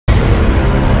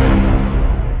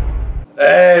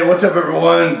Hey, what's up,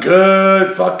 everyone?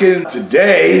 Good fucking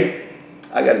today.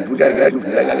 We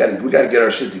gotta get our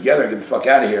shit together and get the fuck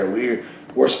out of here.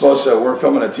 We're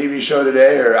filming a TV show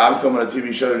today, or I'm filming a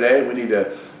TV show today.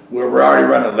 We're already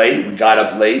running late. We got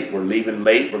up late. We're leaving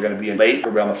late. We're gonna be late.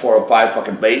 We're on the 405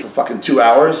 fucking late for fucking 2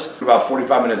 hours. We're about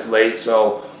 45 minutes late,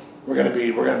 so we're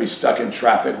gonna be stuck in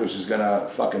traffic, which is gonna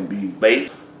fucking be late,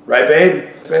 right, babe?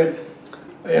 Babe.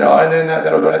 You know, and then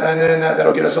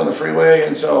that'll get us on the freeway.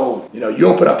 And so, you know, you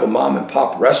open up a mom and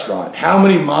pop restaurant. How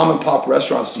many mom and pop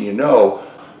restaurants do you know?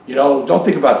 You know, don't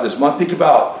think about this month. Think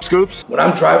about scoops. When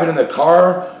I'm driving in the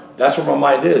car, that's where my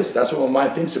mind is. That's what my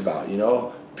mind thinks about. You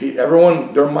know,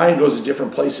 everyone, their mind goes to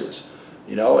different places.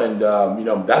 You know, and you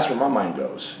know, that's where my mind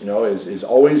goes. You know, is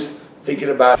always thinking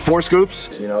about 4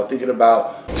 scoops. You know, thinking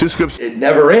about 2 scoops. It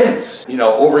never ends. You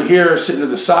know, over here, sitting to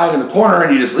the side in the corner,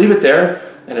 and you just leave it there.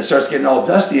 And it starts getting all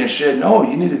dusty and shit. No,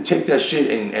 you need to take that shit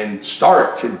and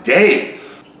start today,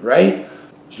 right?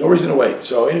 There's no reason to wait.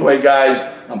 So anyway, guys,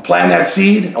 I'm planting that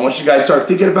seed. I want you guys to start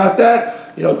thinking about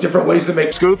that. You know, different ways to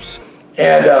make scoops.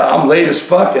 And I'm late as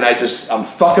fuck, and I'm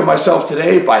fucking myself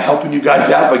today by helping you guys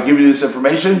out, by giving you this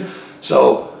information.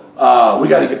 So we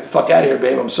got to get the fuck out of here,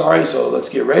 babe. I'm sorry. So let's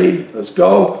get ready. Let's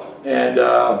go. And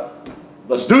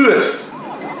let's do this.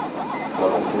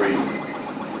 Level 3.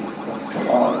 Come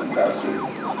on, bastard.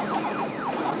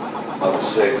 Level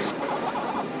 6.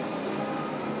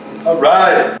 All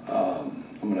right. I'm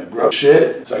gonna grow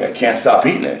shit. It's like I can't stop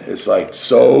eating it. It's like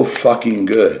so fucking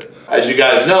good. As you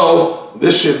guys know,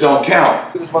 this shit don't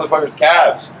count. This motherfucker's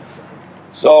calves.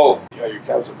 So, yeah, your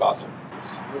calves are awesome.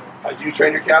 Do you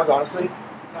train your calves, honestly?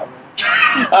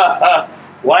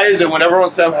 Why is it when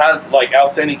everyone has like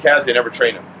outstanding calves, they never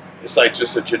train them? It's like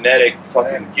just a genetic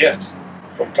fucking gift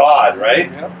from God,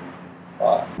 right? Yeah.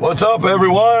 What's up,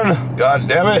 everyone? God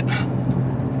damn it.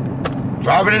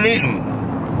 Driving and eating.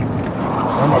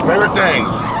 One of my favorite things.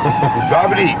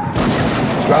 Drive and eat.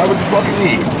 Drive and fucking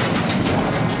eat.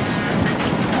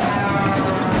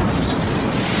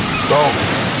 So,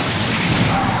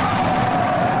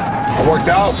 I worked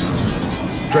out,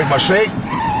 drank my shake,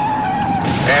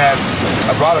 and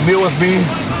I brought a meal with me.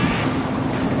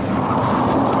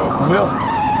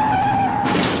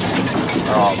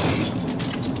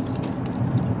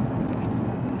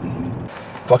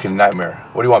 Fucking nightmare.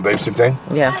 What do you want, babe? Same thing?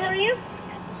 Yeah. How are you?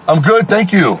 I'm good,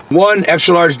 thank you. 1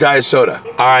 extra large diet soda.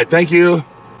 All right, thank you.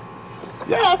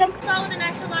 Yeah. You're welcome. It's all with an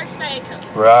extra large Diet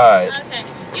Coke. Right. Okay.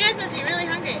 You guys must be really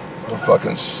hungry. We're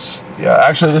fucking, yeah,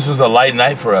 actually this is a light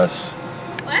night for us.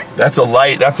 What? That's a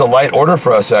light order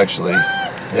for us, actually.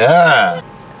 Yeah.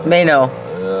 May know.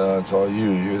 Yeah, it's all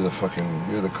you. You're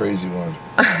the crazy one.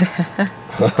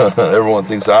 Everyone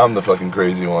thinks I'm the fucking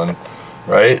crazy one,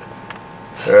 right?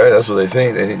 All right, that's what they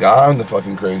think. They think I'm the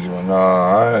fucking crazy one. No,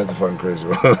 I'm the fucking crazy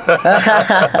one.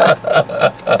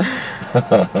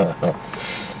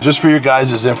 Just for your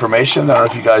guys' information, I don't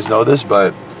know if you guys know this,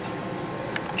 but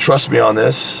trust me on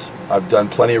this. I've done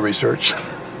plenty of research,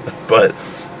 but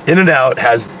In-N-Out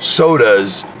has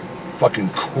sodas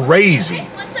fucking crazy.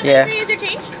 One second Yeah. for user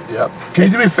change. Yep. Can you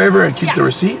do me a favor and keep the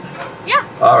receipt? Yeah.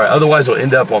 All right, otherwise it'll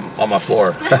end up on my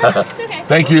floor. It's okay.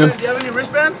 Thank you. Do you have any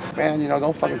wristbands? Man, you know,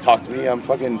 don't fucking talk to me. I'm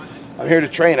here to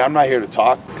train. I'm not here to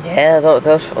talk. Yeah,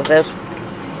 those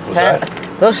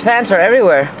fans are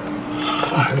everywhere.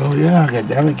 Oh yeah, god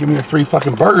damn it, give me a free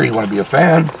fucking burger. You want to be a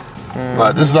fan?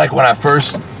 But this is like when I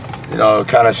first, you know,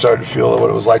 kind of started to feel what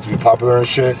it was like to be popular and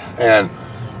shit. And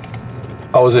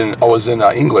I was in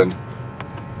England,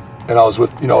 and I was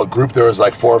with, you know, a group. There was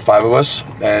like 4 or 5 of us,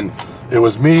 and it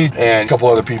was me and a couple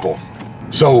other people.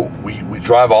 So we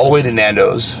drive all the way to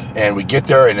Nando's, and we get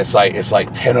there, and it's like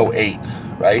 10:08,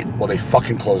 right? Well, they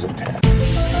fucking close at 10.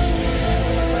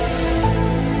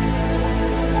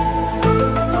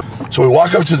 So we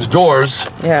walk up to the doors.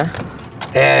 Yeah.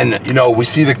 And, you know, we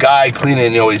see the guy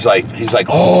cleaning, you know, he's like,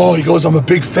 oh, he goes, I'm a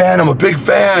big fan.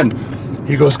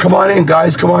 He goes, come on in,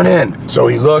 guys, come on in. So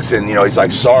he looks and, you know, he's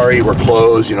like, sorry, we're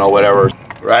closed, you know, whatever,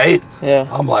 right? Yeah.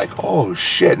 I'm like, oh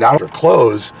shit, now we're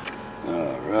closed.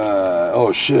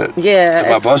 Oh shit. Yeah.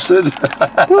 Am I busted?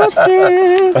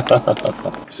 Busted.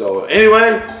 So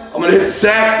anyway, I'm gonna hit the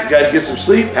sack. You guys get some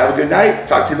sleep. Have a good night.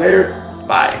 Talk to you later.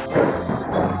 Bye.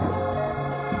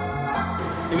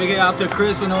 Can we get out to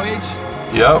Chris with no H?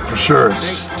 Yep, for sure.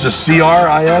 Just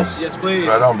CRIS? Yes, please.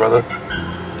 Right on, brother.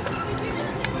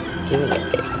 Give me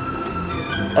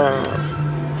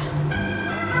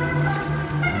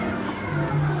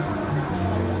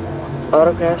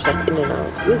autographs at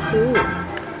In-N-Out. Woohoo.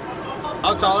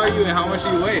 How tall are you and how much do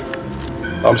you weigh?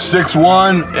 I'm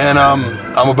 6'1", and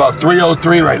I'm about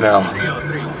 303 right now.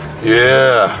 303.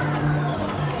 Yeah.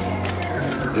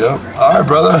 Yep. All right,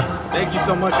 brother. Thank you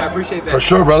so much. I appreciate that. For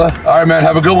sure, brother. All right, man.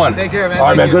 Have a good one. Take care, man. All right,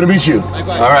 Thank man. you. Good to meet you.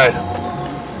 Likewise. All right.